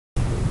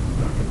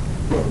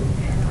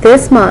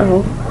This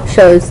model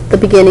shows the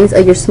beginnings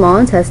of your small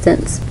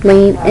intestine,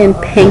 spleen, and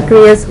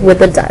pancreas with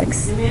the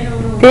ducts.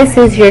 This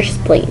is your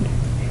spleen.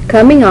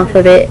 Coming off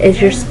of it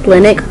is your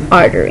splenic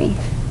artery.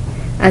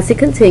 As it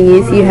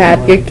continues, you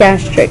have your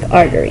gastric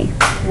artery.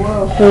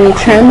 When we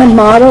turn the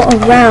model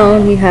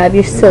around, you have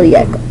your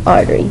celiac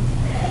artery.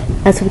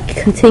 As we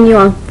continue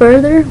on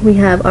further, we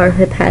have our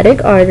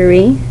hepatic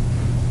artery,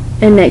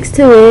 and next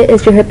to it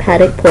is your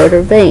hepatic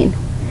portal vein.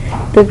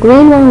 The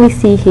green one we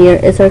see here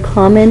is our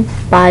common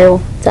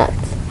bile duct.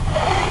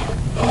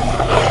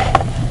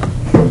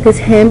 This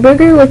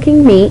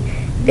hamburger-looking meat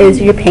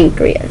is your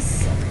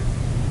pancreas.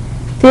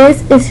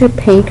 This is your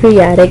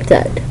pancreatic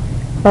duct,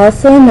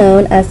 also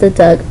known as the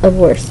duct of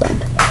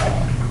Worsund.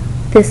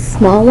 This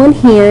small one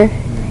here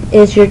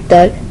is your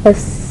duct of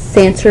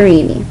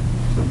Santorini.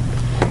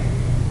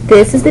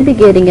 This is the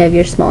beginning of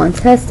your small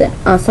intestine,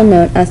 also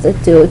known as the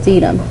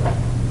duodenum.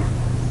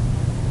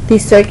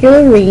 These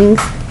circular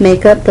rings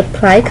make up the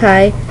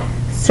plicae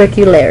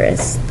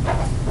circularis.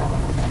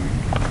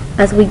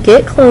 As we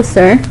get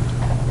closer,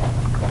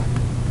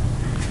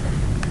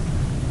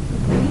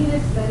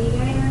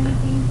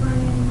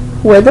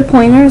 where the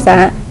pointer is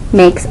at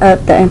makes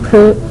up the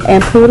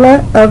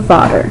ampulla of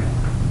Vater.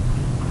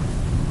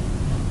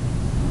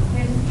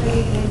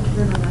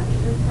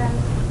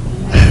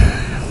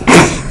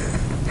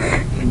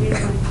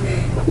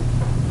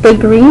 The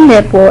green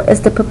nipple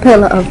is the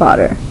papilla of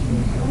Vater.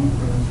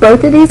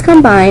 Both of these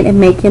combine and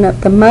making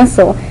up the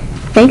muscle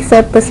makes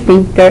up the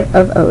sphincter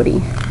of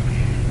Oddi.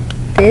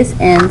 This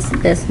ends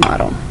this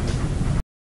model.